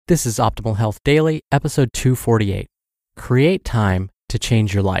This is Optimal Health Daily, episode 248, Create Time to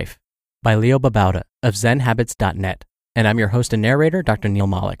Change Your Life, by Babauta of ZenHabits.net. And I'm your host and narrator, Dr. Neil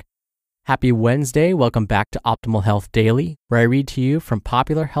Malik. Happy Wednesday. Welcome back to Optimal Health Daily, where I read to you from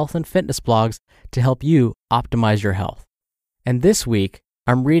popular health and fitness blogs to help you optimize your health. And this week,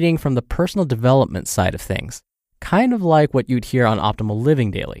 I'm reading from the personal development side of things, kind of like what you'd hear on Optimal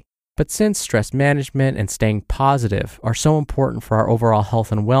Living Daily. But since stress management and staying positive are so important for our overall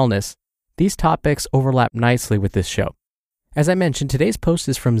health and wellness, these topics overlap nicely with this show. As I mentioned, today's post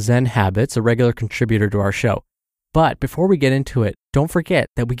is from Zen Habits, a regular contributor to our show. But before we get into it, don't forget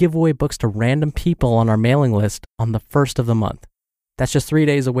that we give away books to random people on our mailing list on the 1st of the month. That's just 3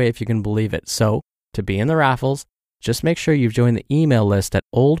 days away if you can believe it. So, to be in the raffles, just make sure you've joined the email list at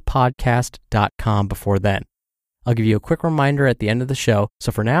oldpodcast.com before then. I'll give you a quick reminder at the end of the show.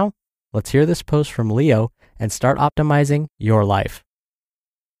 So for now, let's hear this post from Leo and start optimizing your life.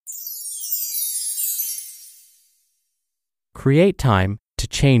 Create Time to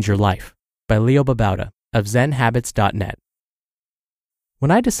Change Your Life, by Babauta of ZenHabits.net.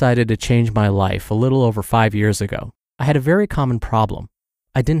 When I decided to change my life a little over 5 years ago, I had a very common problem.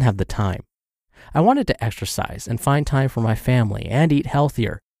 I didn't have the time. I wanted to exercise and find time for my family and eat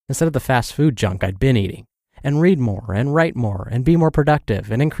healthier instead of the fast food junk I'd been eating, and read more and write more and be more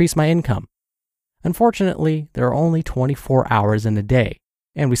productive and increase my income. Unfortunately, there are only 24 hours in a day,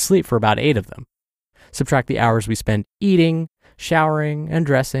 and we sleep for about 8 of them. Subtract the hours we spend eating, showering, and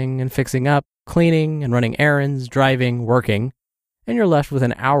dressing, and fixing up, cleaning, and running errands, driving, working, and you're left with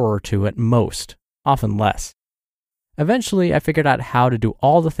an hour or two at most, often less. Eventually, I figured out how to do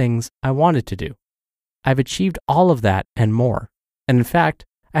all the things I wanted to do. I've achieved all of that and more, and in fact,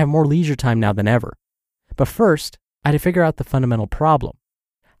 I have more leisure time now than ever. But first, I had to figure out the fundamental problem.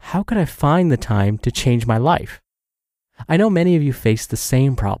 How could I find the time to change my life? I know many of you face the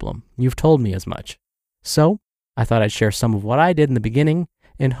same problem. You've told me as much. So, I thought I'd share some of what I did in the beginning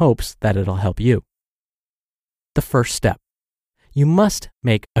in hopes that it'll help you. The first step. You must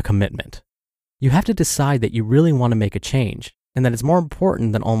make a commitment. You have to decide that you really want to make a change and that it's more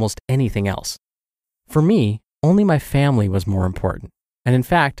important than almost anything else. For me, only my family was more important. And in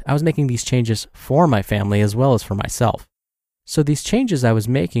fact, I was making these changes for my family as well as for myself. So these changes I was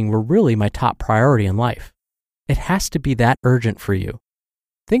making were really my top priority in life. It has to be that urgent for you.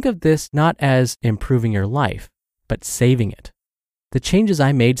 Think of this not as improving your life, but saving it. The changes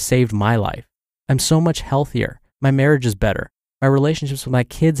I made saved my life. I'm so much healthier. My marriage is better. My relationships with my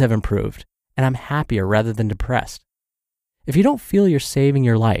kids have improved, and I'm happier rather than depressed. If you don't feel you're saving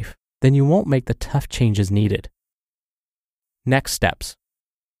your life, then you won't make the tough changes needed. Next steps.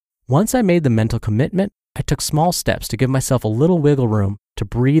 Once I made the mental commitment, I took small steps to give myself a little wiggle room to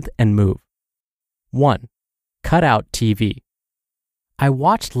breathe and move. 1. Cut out TV. I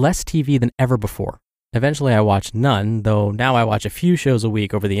watched less TV than ever before. Eventually I watched none, though now I watch a few shows a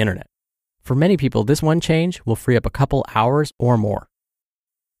week over the internet. For many people, this one change will free up a couple hours or more.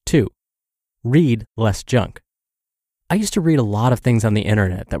 2. Read less junk. I used to read a lot of things on the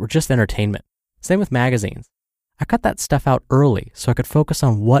internet that were just entertainment. Same with magazines. I cut that stuff out early so I could focus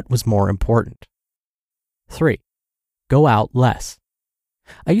on what was more important. 3. Go out less.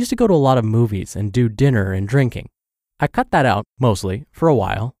 I used to go to a lot of movies and do dinner and drinking. I cut that out, mostly, for a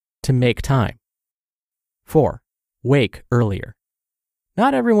while, to make time. 4. Wake earlier.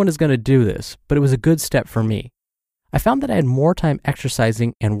 Not everyone is going to do this, but it was a good step for me. I found that I had more time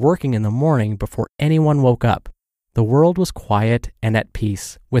exercising and working in the morning before anyone woke up. The world was quiet and at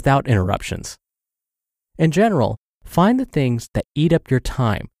peace, without interruptions. In general, find the things that eat up your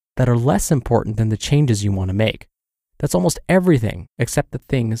time that are less important than the changes you want to make. That's almost everything except the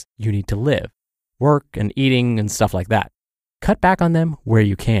things you need to live, work and eating and stuff like that. Cut back on them where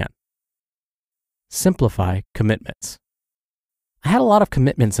you can. Simplify commitments. I had a lot of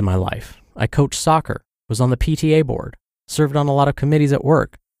commitments in my life. I coached soccer, was on the PTA board, served on a lot of committees at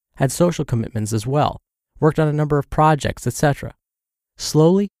work, had social commitments as well, worked on a number of projects, etc.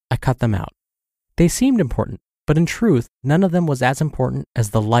 Slowly, I cut them out. They seemed important, but in truth, none of them was as important as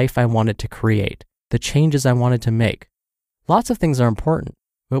the life I wanted to create, the changes I wanted to make. Lots of things are important,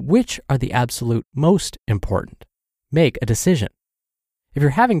 but which are the absolute most important? Make a decision. If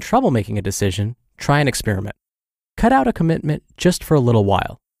you're having trouble making a decision, try an experiment. Cut out a commitment just for a little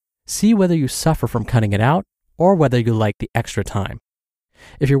while. See whether you suffer from cutting it out or whether you like the extra time.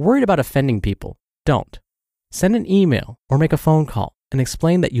 If you're worried about offending people, don't. Send an email or make a phone call and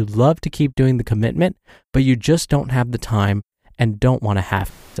explain that you love to keep doing the commitment, but you just don't have the time and don't want to have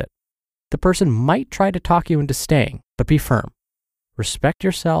it. The person might try to talk you into staying, but be firm. Respect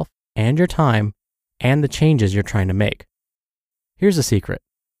yourself and your time and the changes you're trying to make. Here's a secret.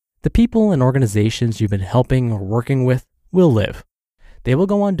 The people and organizations you've been helping or working with will live. They will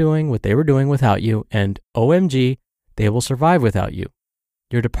go on doing what they were doing without you, and OMG, they will survive without you.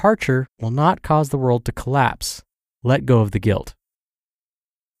 Your departure will not cause the world to collapse. Let go of the guilt.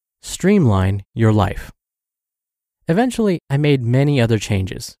 Streamline your life. Eventually, I made many other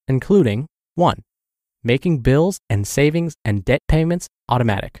changes, including 1. Making bills and savings and debt payments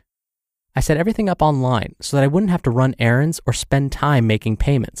automatic. I set everything up online so that I wouldn't have to run errands or spend time making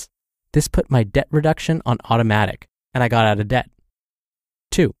payments. This put my debt reduction on automatic, and I got out of debt.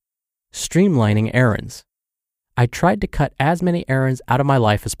 2. Streamlining errands. I tried to cut as many errands out of my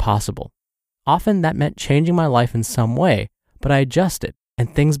life as possible. Often that meant changing my life in some way, but I adjusted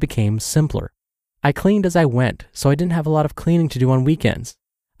and things became simpler. I cleaned as I went, so I didn't have a lot of cleaning to do on weekends.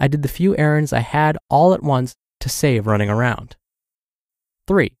 I did the few errands I had all at once to save running around.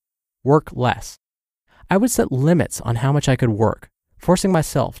 3. Work less. I would set limits on how much I could work, forcing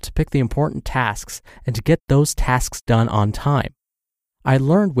myself to pick the important tasks and to get those tasks done on time. I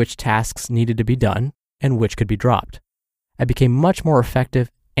learned which tasks needed to be done and which could be dropped. I became much more effective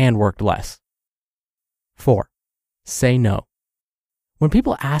and worked less. 4. Say no. When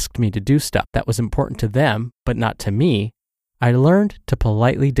people asked me to do stuff that was important to them, but not to me, I learned to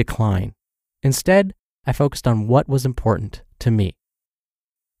politely decline. Instead, I focused on what was important to me.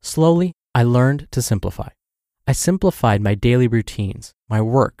 Slowly, I learned to simplify. I simplified my daily routines, my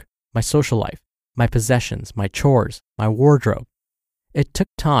work, my social life, my possessions, my chores, my wardrobe. It took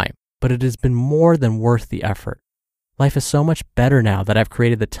time, but it has been more than worth the effort. Life is so much better now that I've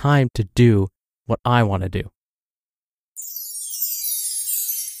created the time to do what I want to do.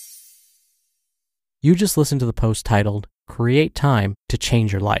 You just listened to the post titled, Create Time to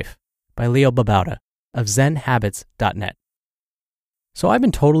Change Your Life by Leo Babauta of ZenHabits.net. So I've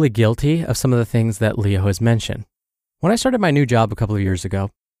been totally guilty of some of the things that Leo has mentioned. When I started my new job a couple of years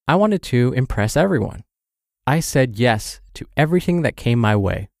ago, I wanted to impress everyone. I said yes to everything that came my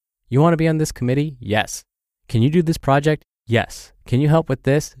way. You want to be on this committee? Yes. Can you do this project? Yes. Can you help with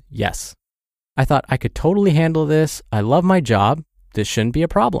this? Yes. I thought I could totally handle this. I love my job. This shouldn't be a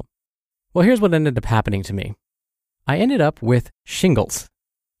problem. Well, here's what ended up happening to me. I ended up with shingles.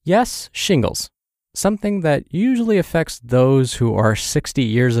 Yes, shingles. Something that usually affects those who are 60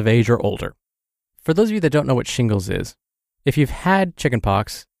 years of age or older. For those of you that don't know what shingles is, if you've had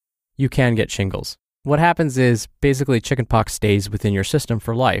chickenpox, you can get shingles. What happens is basically chickenpox stays within your system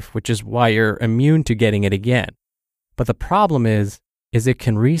for life, which is why you're immune to getting it again. But the problem is it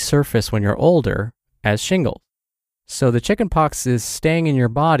can resurface when you're older as shingles. So the chickenpox is staying in your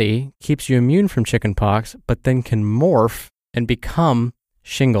body, keeps you immune from chickenpox, but then can morph and become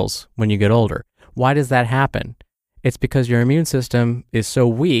shingles when you get older. Why does that happen? It's because your immune system is so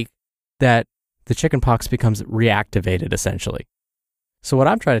weak that the chickenpox becomes reactivated essentially. So what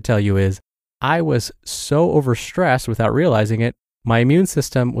I'm trying to tell you is I was so overstressed without realizing it, my immune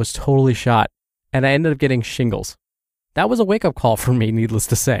system was totally shot and I ended up getting shingles. That was a wake-up call for me, needless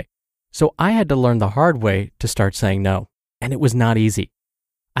to say. So I had to learn the hard way to start saying no, and it was not easy.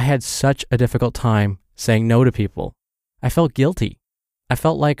 I had such a difficult time saying no to people. I felt guilty. I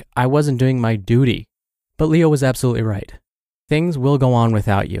felt like I wasn't doing my duty. But Leo was absolutely right. Things will go on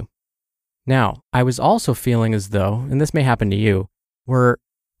without you. Now, I was also feeling as though, and this may happen to you, where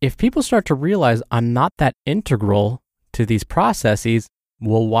if people start to realize I'm not that integral to these processes,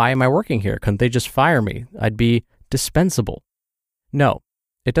 well, why am I working here? Couldn't they just fire me? I'd be dispensable. No.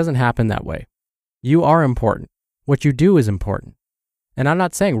 It doesn't happen that way. You are important. What you do is important. And I'm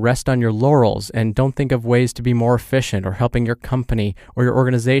not saying rest on your laurels and don't think of ways to be more efficient or helping your company or your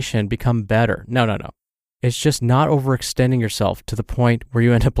organization become better. No. It's just not overextending yourself to the point where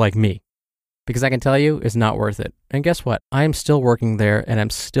you end up like me. Because I can tell you, it's not worth it. And guess what? I'm still working there and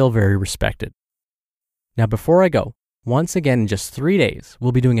I'm still very respected. Now, before I go, once again in just 3 days,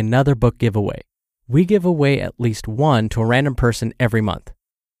 we'll be doing another book giveaway. We give away at least one to a random person every month.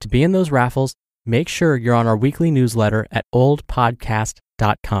 To be in those raffles, make sure you're on our weekly newsletter at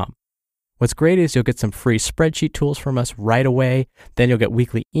oldpodcast.com. What's great is you'll get some free spreadsheet tools from us right away. Then you'll get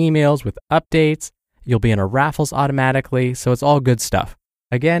weekly emails with updates. You'll be in our raffles automatically, so it's all good stuff.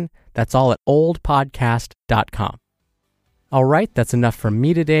 Again, that's all at oldpodcast.com. All right, that's enough from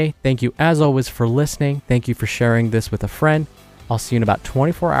me today. Thank you as always for listening. Thank you for sharing this with a friend. I'll see you in about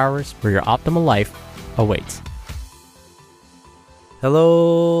 24 hours where your optimal life awaits.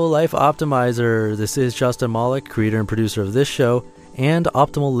 Hello, Life Optimizer. This is Justin Malik, creator and producer of this show and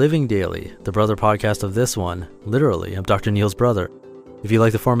Optimal Living Daily, the brother podcast of this one. Literally, I'm Dr. Neil's brother. If you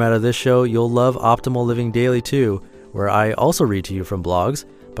like the format of this show, you'll love Optimal Living Daily too, where I also read to you from blogs,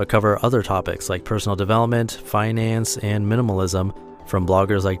 but cover other topics like personal development, finance, and minimalism from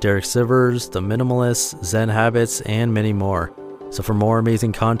bloggers like Derek Sivers, The Minimalists, Zen Habits, and many more. So for more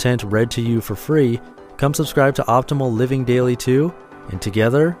amazing content read to you for free, come subscribe to Optimal Living Daily too, and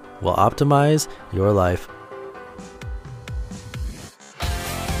together we'll optimize your life.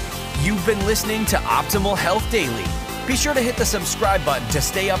 You've been listening to Optimal Health Daily. Be sure to hit the subscribe button to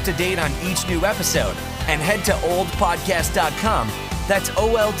stay up to date on each new episode, and head to oldpodcast.com. That's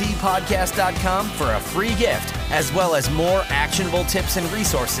oldpodcast.com for a free gift, as well as more actionable tips and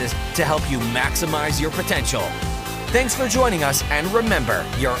resources to help you maximize your potential. Thanks for joining us, and remember,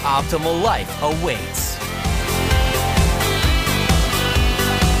 your optimal life awaits.